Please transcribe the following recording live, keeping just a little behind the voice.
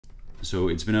So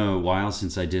it's been a while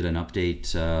since I did an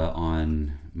update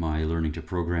on my learning to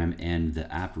program and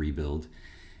the app rebuild,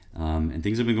 and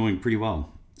things have been going pretty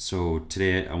well. So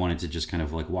today I wanted to just kind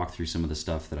of like walk through some of the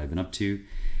stuff that I've been up to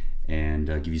and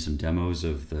give you some demos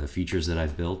of the features that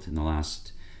I've built in the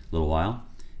last little while.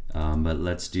 But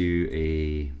let's do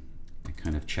a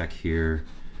kind of check here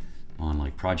on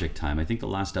like project time. I think the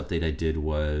last update I did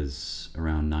was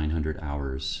around 900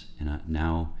 hours, and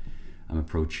now I'm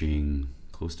approaching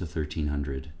close to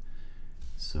 1300.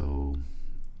 So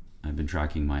I've been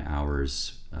tracking my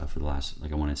hours for the last,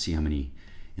 like I want to see how many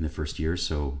in the first year.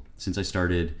 So since I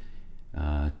started,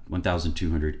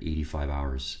 1,285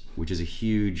 hours, which is a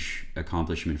huge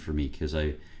accomplishment for me because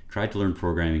I tried to learn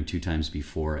programming 2 times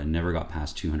before and never got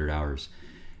past 200 hours.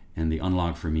 And the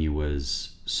unlock for me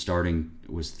was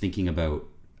thinking about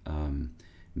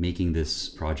making this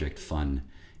project fun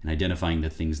and identifying the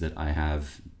things that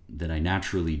I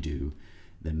naturally do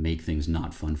that make things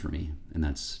not fun for me. And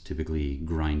that's typically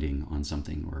grinding on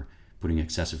something or putting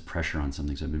excessive pressure on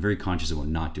something. So I've been very conscious about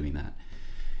not doing that.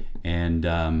 And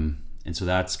so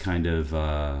that's kind of,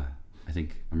 I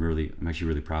think I'm actually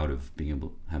really proud of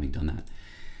having done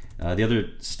that. The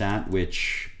other stat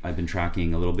which I've been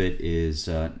tracking a little bit is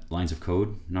lines of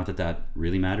code. Not that that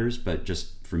really matters, but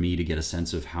just for me to get a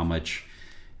sense of how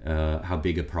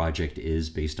big a project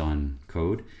is based on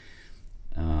code.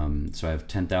 So I have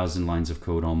 10,000 lines of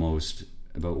code almost.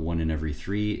 About 1 in every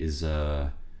 3 is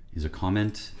a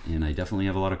comment, and I definitely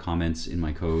have a lot of comments in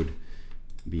my code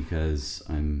because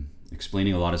I'm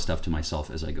explaining a lot of stuff to myself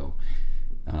as I go.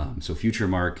 So future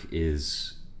Mark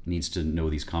needs to know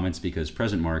these comments because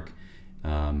present Mark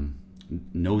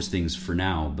knows things for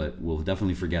now, but will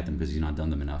definitely forget them because he's not done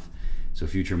them enough. So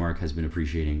future Mark has been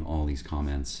appreciating all these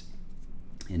comments,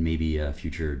 and maybe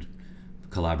future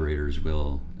collaborators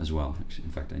will as well.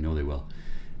 In fact, I know they will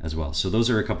as well. So those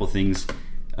are a couple things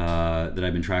that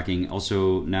I've been tracking.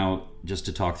 Also now, just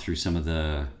to talk through some of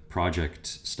the project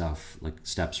stuff, like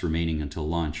steps remaining until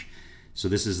launch. So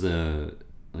this is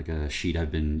like a sheet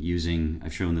I've been using.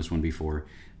 I've shown this one before,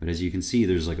 but as you can see,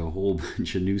 there's like a whole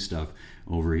bunch of new stuff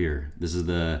over here. This is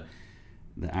the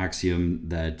axiom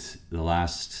that the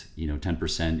last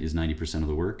 10% is 90% of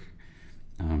the work.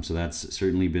 So that's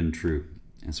certainly been true.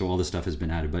 And so all this stuff has been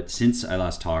added. But since I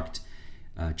last talked,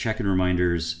 check-in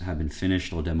reminders have been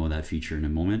finished. I'll demo that feature in a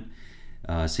moment.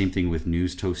 Same thing with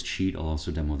news toast sheet. I'll also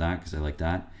demo that because I like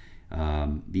that.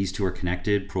 These two are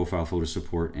connected: profile photo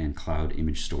support and cloud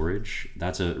image storage.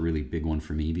 That's a really big one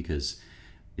for me because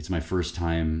it's my first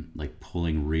time like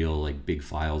pulling real like big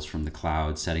files from the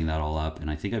cloud, setting that all up,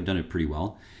 and I think I've done it pretty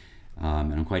well.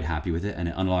 And I'm quite happy with it. And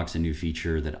it unlocks a new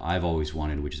feature that I've always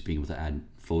wanted, which is being able to add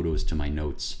photos to my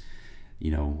notes.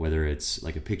 Whether it's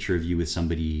like a picture of you with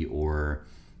somebody or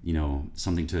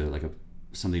something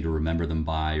to remember them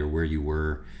by, or where you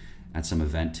were at some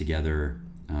event together.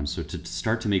 So to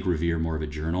start to make Revere more of a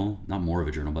journal, not more of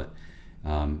a journal, but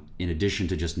in addition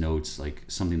to just notes, like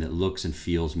something that looks and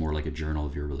feels more like a journal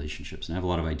of your relationships. And I have a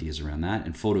lot of ideas around that,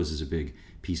 and photos is a big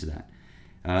piece of that.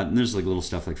 And there's like little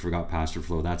stuff like forgot password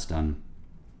flow, that's done.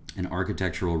 An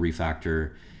architectural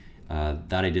refactor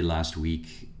that I did last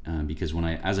week because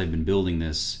as I've been building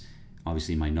this,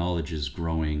 obviously my knowledge is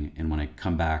growing, and when I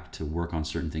come back to work on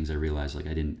certain things, I realize like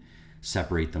I didn't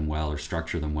separate them well or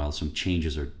structure them well. Some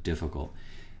changes are difficult.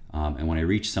 And when I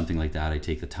reach something like that, I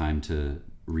take the time to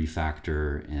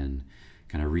refactor and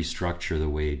kind of restructure the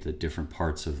way the different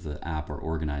parts of the app are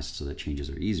organized so that changes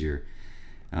are easier.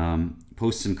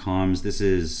 Posts and comms, this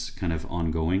is kind of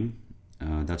ongoing.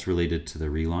 That's related to the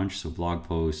relaunch. So blog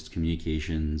posts,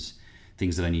 communications,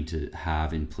 things that I need to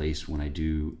have in place when I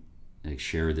do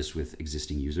share this with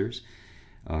existing users.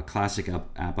 Classic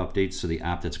app updates. So the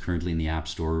app that's currently in the App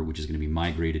Store, which is going to be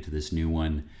migrated to this new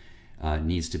one,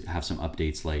 needs to have some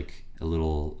updates, like a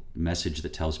little message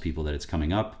that tells people that it's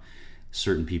coming up.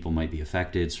 Certain people might be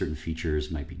affected, certain features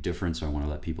might be different, so I want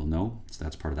to let people know. So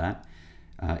that's part of that.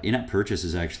 In-app purchase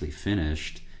is actually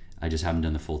finished. I just haven't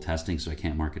done the full testing, so I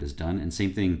can't mark it as done. And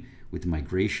same thing with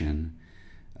migration.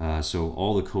 So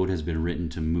all the code has been written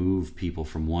to move people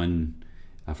from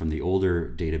from the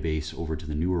older database over to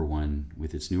the newer one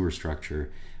with its newer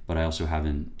structure, but I also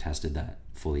haven't tested that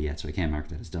fully yet, so I can't mark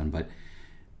that as done. But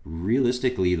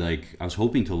realistically, like I was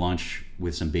hoping to launch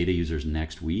with some beta users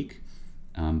next week,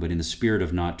 but in the spirit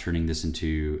of not turning this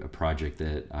into a project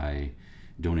that I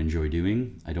don't enjoy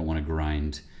doing, I don't want to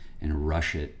grind and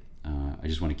rush it. I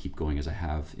just want to keep going as I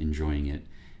have, enjoying it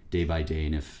day by day,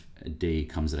 and if a day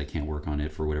comes that I can't work on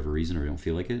it for whatever reason or I don't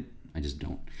feel like it, I just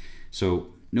don't. So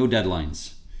no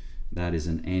deadlines. That is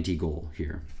an anti-goal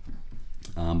here.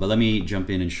 But let me jump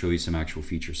in and show you some actual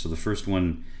features. So the first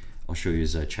one I'll show you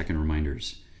is check-in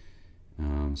reminders.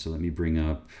 So let me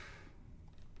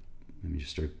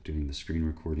just start doing the screen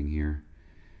recording here.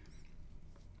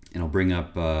 And I'll bring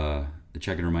up the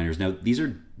check-in reminders. Now, these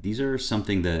are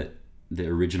something that the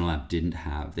original app didn't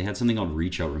have. They had something called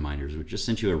reach out reminders, which just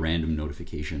sent you a random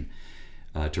notification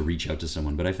to reach out to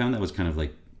someone. But I found that was kind of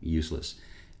like useless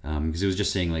because it was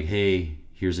just saying like, hey,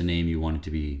 here's a name you wanted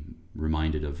to be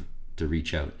reminded of to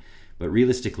reach out. But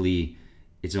realistically,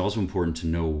 it's also important to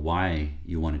know why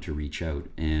you wanted to reach out,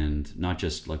 and not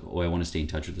just like, oh, I want to stay in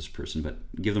touch with this person, but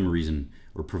give them a reason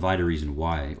or provide a reason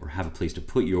why, or have a place to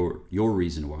put your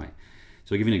reason why.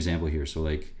 So I'll give you an example here. So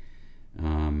like,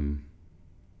 oh,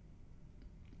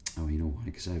 you know why?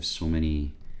 Because I have so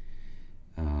many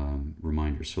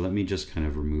reminders. So let me just kind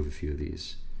of remove a few of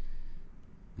these.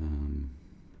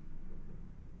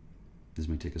 This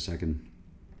might take a second,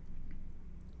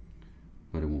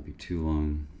 but it won't be too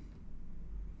long.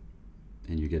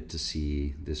 And you get to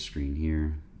see this screen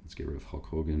here. Let's get rid of Hulk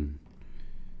Hogan.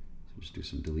 So just do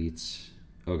some deletes.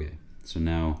 Okay, so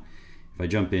now if I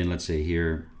jump in, let's say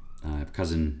here, I have a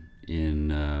cousin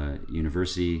in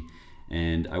university,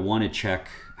 and I want to check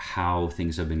how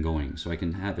things have been going. So I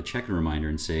can have a check-in reminder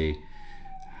and say,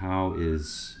 how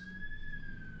is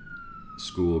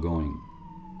school going?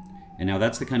 And now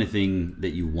that's the kind of thing that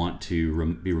you want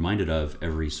to be reminded of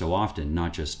every so often,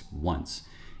 not just once.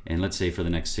 And let's say for the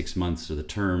next 6 months of the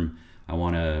term, I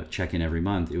want to check in every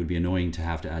month. It would be annoying to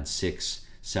have to add 6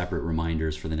 separate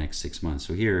reminders for the next 6 months.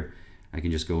 So here, I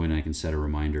can just go in and I can set a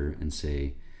reminder and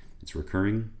say it's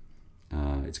recurring.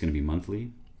 It's going to be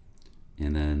monthly.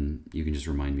 And then you can just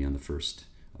remind me on the 1st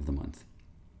of the month.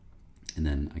 And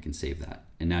then I can save that.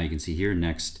 And now you can see here,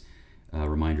 next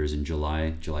reminder is in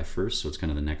July 1st. So it's kind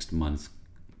of the next month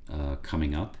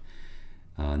coming up.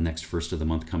 Next 1st of the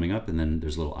month coming up, and then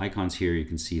there's little icons here. You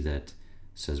can see that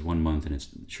says 1 month, and it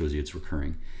shows you it's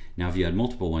recurring. Now, if you had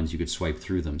multiple ones, you could swipe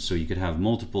through them. So you could have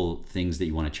multiple things that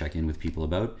you want to check in with people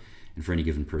about, and for any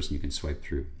given person, you can swipe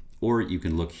through. Or you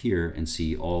can look here and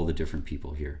see all the different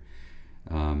people here.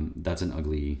 That's an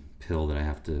ugly pill that I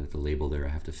have to, the label there, I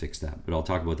have to fix that. But I'll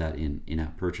talk about that in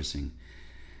in-app purchasing.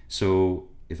 So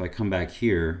if I come back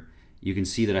here, you can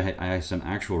see that I have some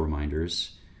actual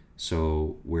reminders.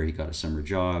 So where he got a summer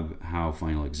job, how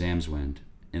final exams went.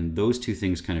 And those two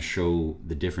things kind of show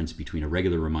the difference between a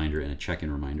regular reminder and a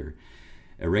check-in reminder.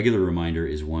 A regular reminder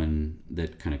is one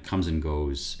that kind of comes and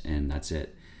goes, and that's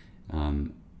it.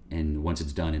 And once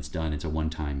it's done, it's done. It's a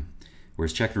one-time.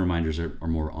 Whereas check-in reminders are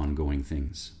more ongoing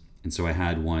things. And so I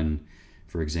had one,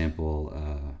 for example,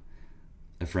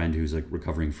 a friend who's like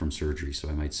recovering from surgery. So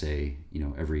I might say, you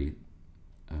know, every,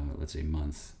 let's say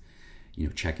month, you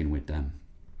know, check in with them.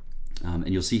 And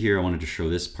you'll see here, I wanted to show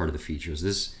this part of the features.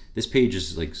 This page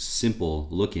is like simple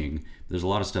looking, but there's a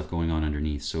lot of stuff going on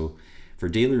underneath. So for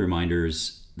daily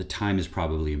reminders, the time is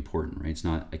probably important, right? It's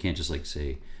not, I can't just like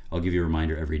say, I'll give you a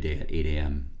reminder every day at 8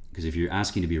 a.m. Because if you're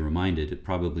asking to be reminded, it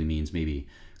probably means maybe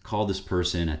call this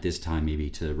person at this time,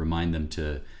 maybe to remind them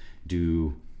to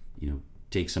do, you know,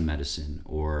 take some medicine,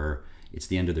 or it's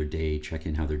the end of their day, check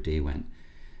in how their day went.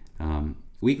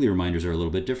 Weekly reminders are a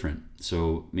little bit different.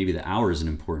 So maybe the hour isn't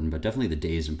important, but definitely the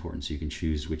day is important. So you can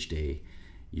choose which day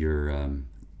you're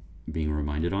being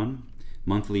reminded on.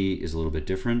 Monthly is a little bit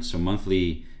different. So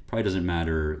monthly probably doesn't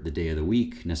matter the day of the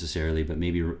week necessarily, but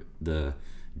maybe the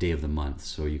day of the month.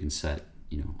 So you can set,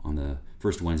 you know, on the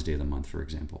first Wednesday of the month, for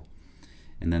example.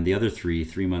 And then the other 3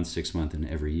 months, 6 months, and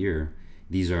every year,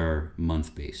 these are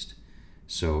month-based.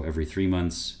 So every 3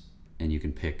 months, and you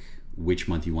can pick which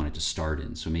month you want it to start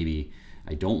in. So maybe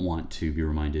I don't want to be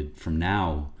reminded from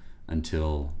now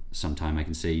until sometime. I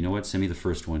can say, you know what, send me the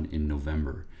first one in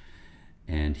November.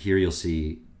 And here you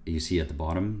see at the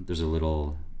bottom, there's a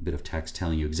little bit of text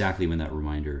telling you exactly when that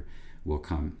reminder will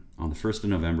come. On the 1st of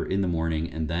November in the morning,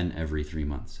 and then every 3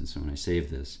 months. And so when I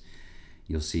save this,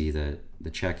 you'll see that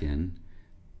the check-in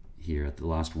here at the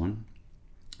last one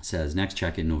says next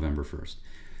check-in November 1st.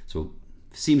 So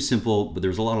seems simple, but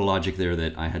there's a lot of logic there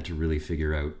that I had to really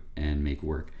figure out and make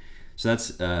work. So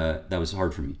that was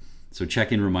hard for me. So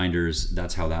check-in reminders,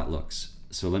 that's how that looks.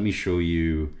 So let me show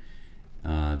you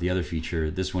the other feature.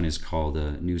 This one is called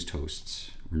News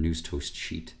Toasts, or News Toast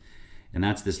Sheet. And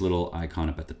that's this little icon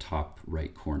up at the top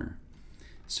right corner.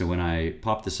 So when I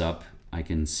pop this up, I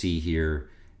can see here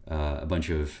a bunch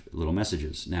of little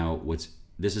messages. Now,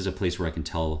 this is a place where I can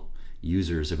tell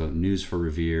users about news for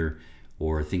Revere,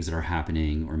 or things that are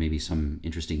happening, or maybe some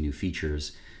interesting new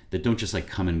features that don't just like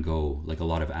come and go like a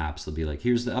lot of apps. They'll be like,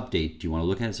 here's the update. Do you want to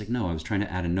look at it? It's like, no, I was trying to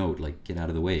add a note, like get out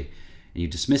of the way. And you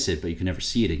dismiss it, but you can never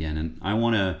see it again. And I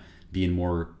want to be in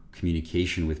more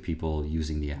communication with people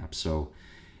using the app. So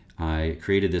I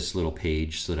created this little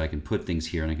page so that I can put things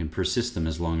here and I can persist them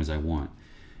as long as I want.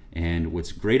 And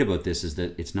what's great about this is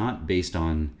that it's not based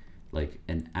on like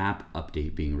an app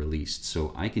update being released.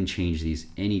 So I can change these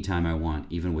anytime I want,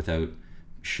 even without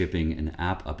shipping an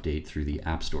app update through the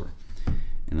App Store.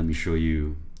 And let me show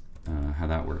you how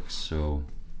that works. So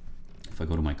if I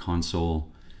go to my console,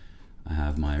 I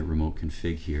have my remote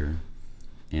config here,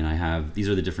 and I have, these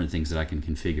are the different things that I can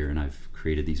configure, and I've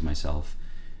created these myself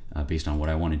based on what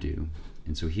I want to do.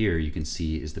 And so here you can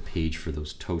see is the page for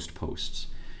those toast posts.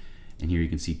 And here you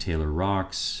can see Taylor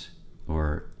rocks,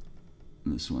 or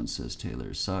this one says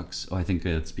Taylor sucks. Oh, I think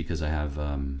it's because I have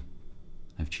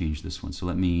I've changed this one. So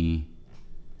let me,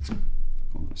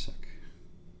 hold on a sec.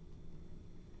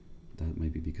 That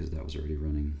might be because that was already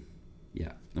running.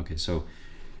 Yeah, okay, so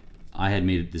I had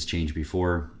made this change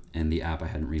before and the app, I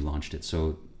hadn't relaunched it.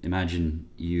 So imagine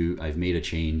I've made a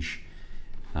change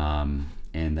and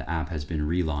the app has been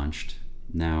relaunched.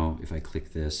 Now, if I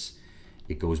click this,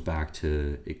 it goes back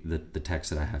to the text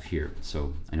that I have here.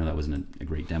 So I know that wasn't a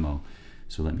great demo,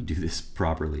 so let me do this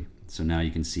properly. So now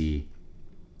you can see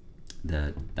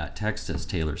that text says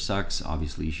Taylor sucks.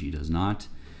 Obviously she does not.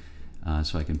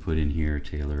 So I can put in here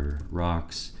Taylor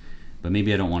rocks, but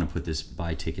maybe I don't want to put this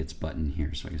buy tickets button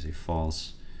here. So I can say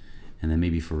false. And then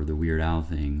maybe for the Weird Al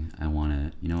thing, I want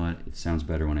to, you know what, it sounds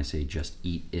better when I say just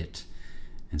eat it.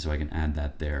 And so I can add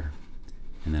that there.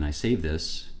 And then I save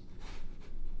this,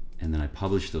 and then I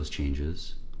publish those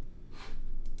changes.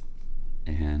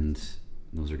 And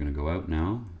those are going to go out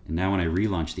now. And now when I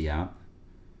relaunch the app,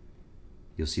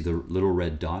 you'll see the little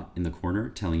red dot in the corner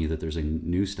telling you that there's a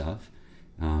new stuff.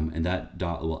 And that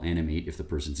dot will animate if the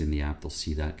person's in the app. They'll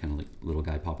see that kind of like little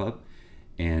guy pop up.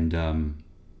 And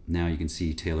now you can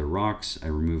see Taylor rocks. I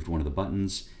removed one of the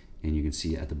buttons, and you can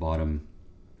see at the bottom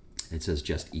it says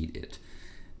just eat it.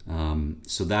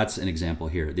 So that's an example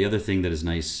here. The other thing that is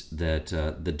nice, that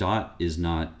the dot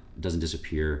doesn't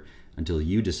disappear until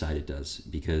you decide it does,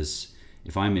 because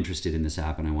if I'm interested in this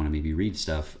app and I want to maybe read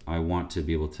stuff, I want to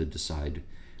be able to decide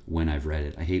when I've read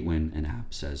it. I hate when an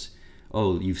app says,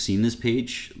 oh, you've seen this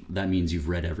page, that means you've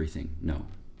read everything. No,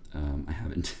 I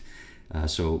haven't.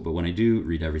 But when I do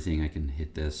read everything, I can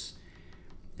hit this,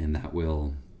 and that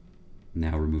will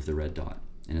now remove the red dot.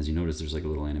 And as you notice, there's like a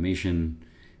little animation,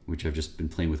 which I've just been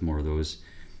playing with more of those.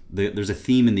 There's a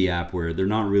theme in the app where they're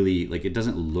not really, like, it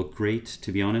doesn't look great,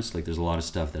 to be honest. Like, there's a lot of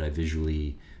stuff that I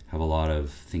visually have a lot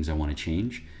of things I want to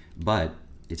change, but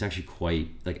it's actually quite,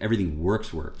 like, everything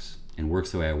works and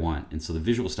works the way I want. And so the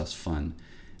visual stuff's fun.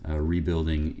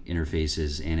 Rebuilding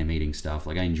interfaces, animating stuff,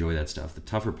 like, I enjoy that stuff. The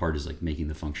tougher part is like making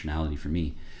the functionality for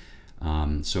me.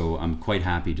 So I'm quite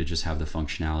happy to just have the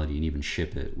functionality and even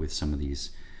ship it with some of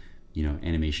these, you know,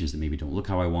 animations that maybe don't look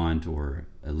how I want, or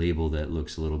a label that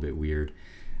looks a little bit weird.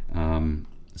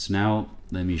 So now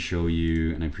let me show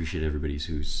you, and I appreciate everybody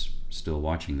who's still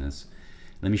watching this.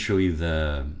 Let me show you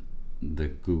the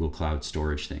Google Cloud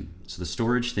storage thing. So the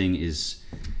storage thing is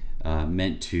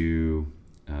meant to,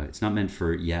 it's not meant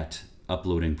for yet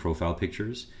uploading profile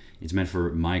pictures. It's meant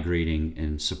for migrating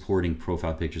and supporting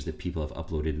profile pictures that people have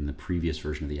uploaded in the previous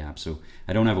version of the app. So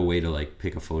I don't have a way to like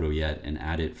pick a photo yet and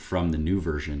add it from the new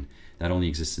version. That only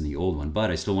exists in the old one, but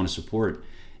I still want to support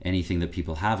anything that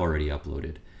people have already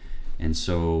uploaded. And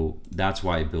so that's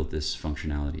why I built this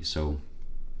functionality. So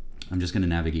I'm just going to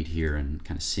navigate here and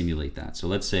kind of simulate that. So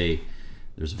let's say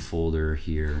there's a folder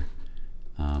here,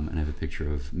 and I have a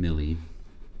picture of Millie,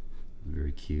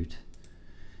 very cute.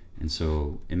 And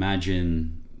so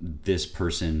imagine this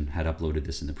person had uploaded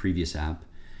this in the previous app,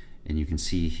 and you can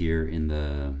see here in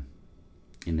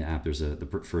the app there's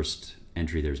the first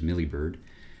entry, there's Millie Bird.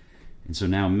 And so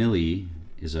now Millie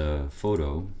is a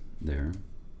photo there.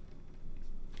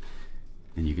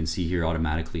 And you can see here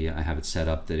automatically I have it set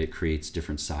up that it creates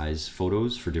different size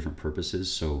photos for different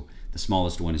purposes. So the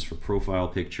smallest one is for profile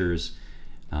pictures,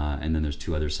 and then there's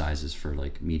two other sizes for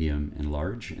like medium and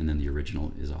large, and then the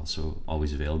original is also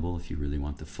always available if you really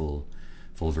want the full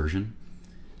version.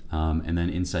 And then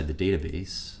inside the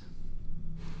database,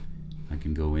 I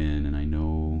can go in and I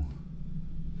know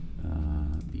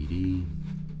BD.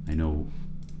 I know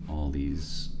all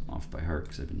these off by heart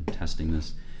because I've been testing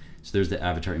this. So there's the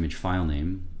avatar image file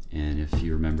name, and if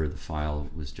you remember, the file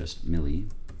was just Millie.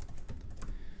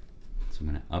 So I'm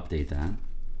going to update that.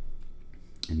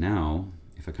 And now,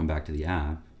 if I come back to the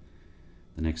app,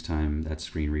 the next time that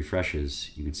screen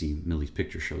refreshes, you can see Millie's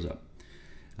picture shows up.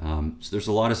 So there's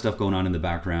a lot of stuff going on in the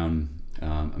background.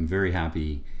 I'm very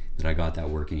happy that I got that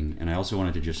working. And I also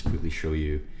wanted to just quickly show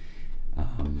you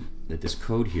that this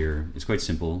code here is quite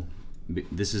simple.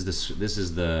 This is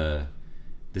the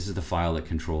This is the file that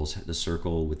controls the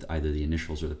circle with either the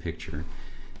initials or the picture.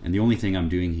 And the only thing I'm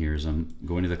doing here is I'm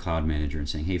going to the Cloud Manager and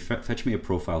saying, hey, fetch me a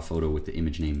profile photo with the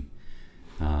image name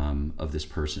of this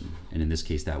person. And in this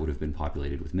case, that would have been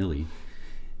populated with Millie.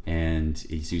 And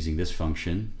it's using this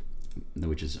function,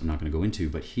 which is I'm not going to go into,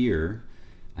 but here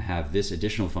I have this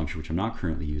additional function, which I'm not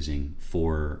currently using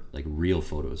for like real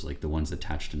photos, like the ones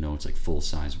attached to notes, like full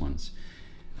size ones.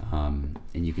 And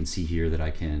you can see here that I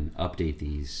can update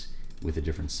these with a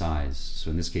different size. So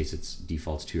in this case, it's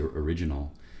defaults to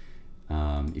original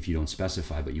if you don't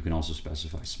specify, but you can also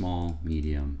specify small,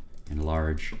 medium, and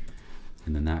large.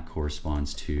 And then that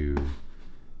corresponds to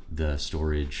the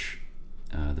storage,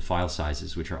 the file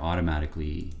sizes, which are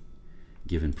automatically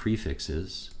given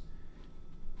prefixes.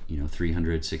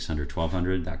 300, 600,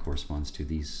 1200, that corresponds to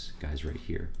these guys right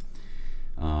here.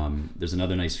 There's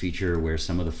another nice feature where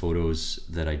some of the photos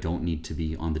that I don't need to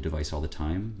be on the device all the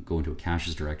time go into a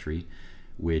caches directory,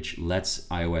 which lets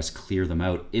iOS clear them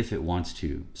out if it wants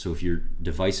to. So if your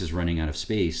device is running out of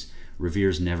space,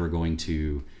 Revere's never going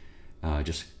to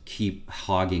just keep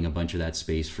hogging a bunch of that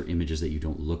space for images that you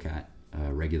don't look at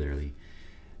regularly.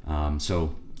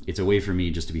 So it's a way for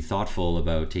me just to be thoughtful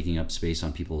about taking up space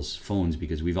on people's phones,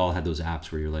 because we've all had those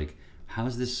apps where you're like, how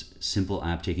is this simple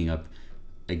app taking up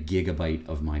a gigabyte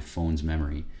of my phone's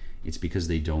memory? It's because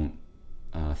they don't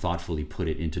thoughtfully put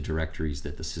it into directories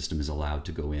that the system is allowed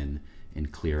to go in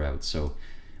and clear out. So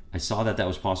I saw that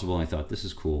was possible, and I thought, this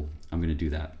is cool, I'm going to do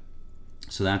that.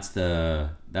 So that's the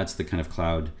kind of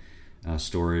cloud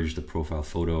storage, the profile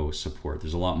photo support.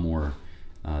 There's a lot more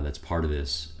that's part of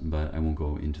this, but I won't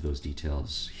go into those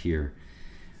details here.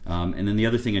 And then the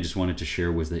other thing I just wanted to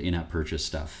share was the in-app purchase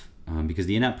stuff, because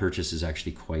the in-app purchase is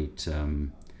actually quite,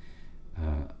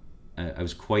 I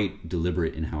was quite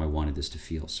deliberate in how I wanted this to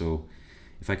feel. So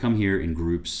if I come here in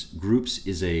groups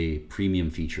is a premium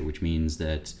feature, which means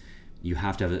that you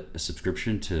have to have a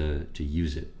subscription to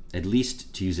use it, at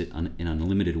least to use it in an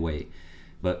unlimited way.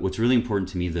 But what's really important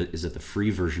to me is that the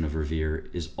free version of Revere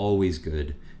is always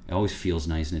good. It always feels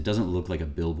nice, and it doesn't look like a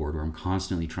billboard where I'm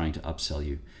constantly trying to upsell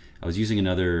you. I was using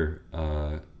another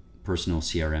personal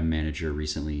CRM manager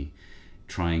recently,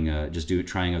 trying out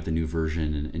the new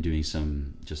version and doing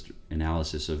some just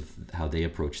analysis of how they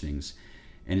approach things.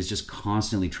 And it's just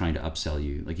constantly trying to upsell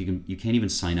you. Like you can't even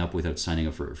sign up without signing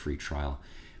up for a free trial.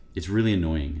 It's really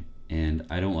annoying, and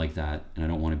I don't like that, and I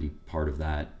don't want to be part of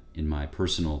that in my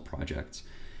personal projects.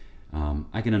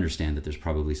 I can understand that there's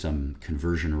probably some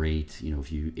conversion rate,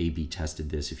 if you A/B tested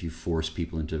this, if you force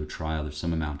people into a trial, there's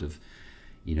some amount of,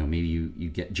 maybe you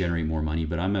generate more money,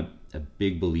 but I'm a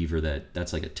big believer that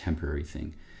that's like a temporary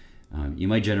thing. You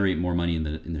might generate more money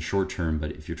in the short term,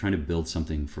 but if you're trying to build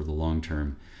something for the long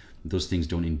term, those things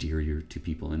don't endear you to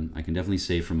people. And I can definitely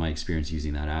say from my experience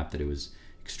using that app that it was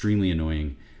extremely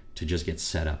annoying to just get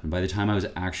set up. And by the time I was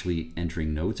actually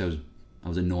entering notes, I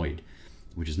was annoyed,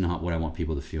 which is not what I want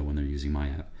people to feel when they're using my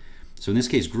app. So in this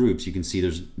case, groups, you can see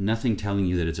there's nothing telling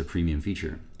you that it's a premium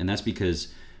feature. And that's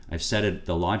because I've set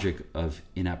the logic of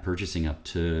in-app purchasing up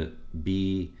to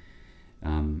be,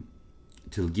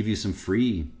 to give you some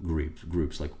free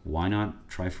groups. Like, why not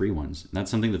try free ones? And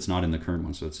that's something that's not in the current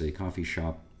one. So let's say coffee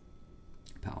shop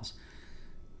pals.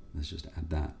 Let's just add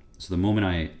that. So the moment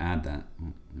I add that,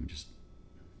 let me just,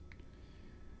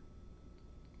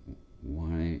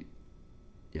 why?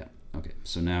 Yeah, okay.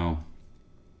 So now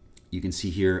you can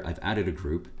see here, I've added a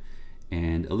group,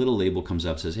 and a little label comes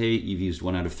up, says, hey, you've used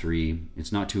 1 out of 3.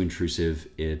 It's not too intrusive.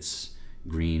 It's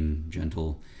green,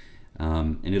 gentle,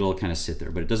 and it'll kind of sit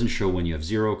there. But it doesn't show when you have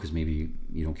 0, because maybe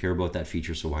you don't care about that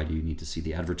feature, so why do you need to see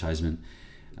the advertisement?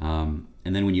 And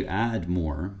then when you add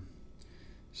more,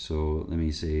 so let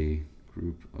me say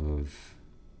group of,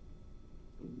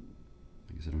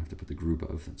 I guess I don't have to put the group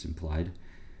of, that's implied.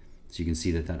 So you can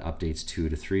see that updates 2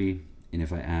 to 3. And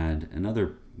if I add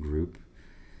another group,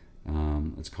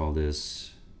 let's call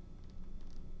this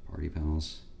Party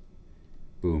Pals.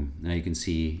 Boom. Now you can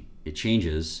see it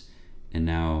changes. And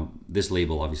now this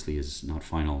label obviously is not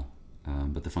final,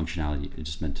 but the functionality, it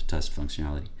just meant to test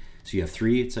functionality. So you have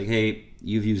 3. It's like, hey,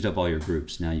 you've used up all your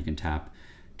groups. Now you can tap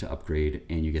to upgrade,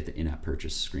 and you get the in-app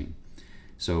purchase screen.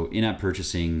 So in-app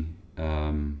purchasing,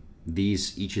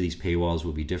 each of these paywalls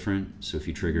will be different. So if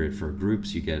you trigger it for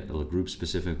groups, you get a group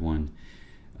specific one.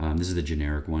 This is the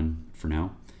generic one for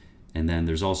now. And then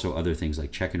there's also other things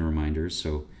like check-in reminders.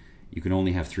 So you can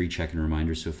only have 3 check-in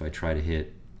reminders. So if I try to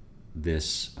hit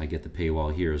this, I get the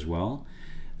paywall here as well.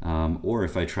 Or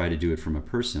if I try to do it from a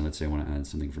person, let's say I want to add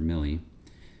something for Millie,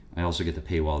 I also get the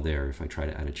paywall there if I try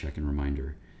to add a check-in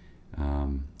reminder.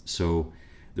 So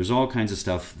there's all kinds of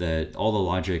stuff that all the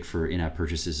logic for in-app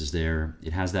purchases is there.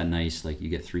 It has that nice, like you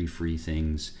get 3 free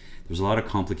things. There's a lot of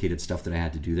complicated stuff that I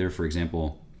had to do there. For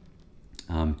example,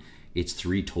 it's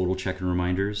 3 total check-in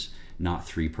reminders, not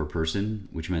 3 per person,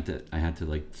 which meant that I had to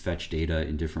like fetch data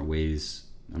in different ways.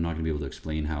 I'm not going to be able to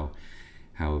explain how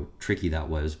tricky that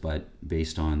was, but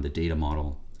based on the data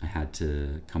model, I had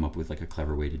to come up with like a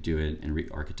clever way to do it and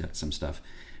re-architect some stuff.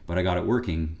 But I got it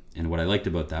working, and what I liked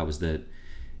about that was that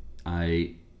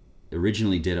I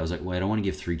originally I was like, well, I don't want to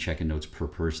give 3 check-in notes per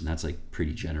person. That's like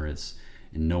pretty generous,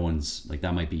 and no one's like,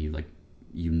 that might be like,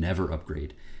 you never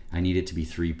upgrade. I need it to be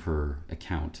 3 per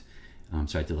account.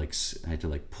 So I had to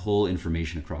like pull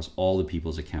information across all the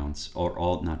people's accounts, or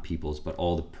all, not people's, but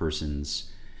all the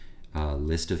person's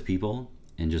list of people,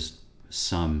 and just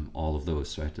sum all of those.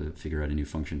 So I have to figure out a new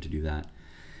function to do that.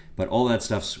 But all that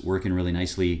stuff's working really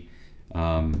nicely.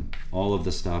 All of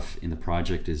the stuff in the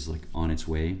project is like on its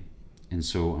way. And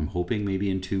so I'm hoping maybe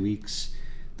in 2 weeks,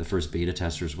 the first beta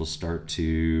testers will start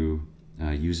to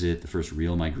use it. The first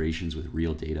real migrations with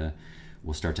real data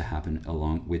will start to happen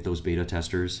along with those beta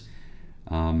testers.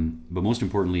 But most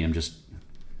importantly, I'm just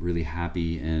really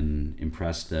happy and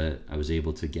impressed that I was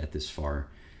able to get this far.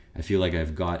 I feel like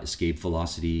I've got escape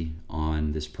velocity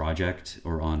on this project,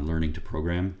 or on learning to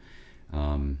program.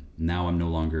 Now I'm no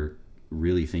longer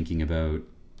really thinking about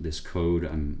this code.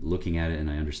 I'm looking at it and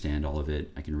I understand all of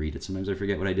it. I can read it. Sometimes I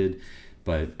forget what I did,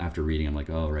 but after reading, I'm like,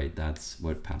 oh, right, that's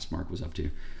what Passmark was up to.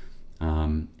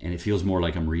 And it feels more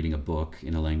like I'm reading a book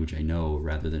in a language I know,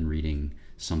 rather than reading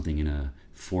something in a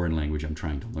foreign language I'm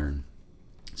trying to learn.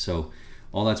 So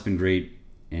all that's been great.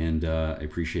 And I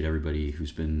appreciate everybody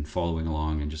who's been following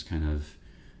along and just kind of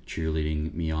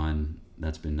cheerleading me on.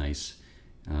 That's been nice.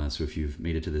 So if you've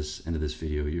made it to this end of this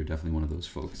video, you're definitely one of those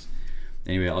folks.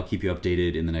 Anyway, I'll keep you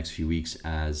updated in the next few weeks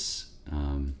as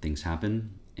things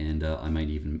happen. And I might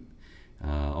even,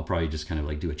 I'll probably just kind of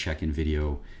like do a check-in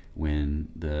video when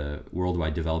the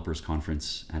Worldwide Developers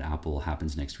Conference at Apple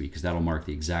happens next week, because that'll mark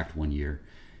the exact 1 year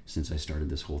since I started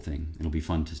this whole thing. It'll be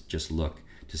fun to just look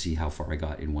to see how far I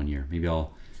got in 1 year. Maybe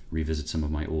I'll revisit some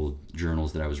of my old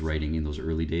journals that I was writing in those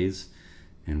early days,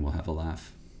 and we'll have a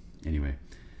laugh. Anyway,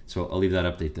 so I'll leave that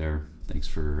update there. Thanks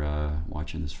for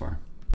watching this far.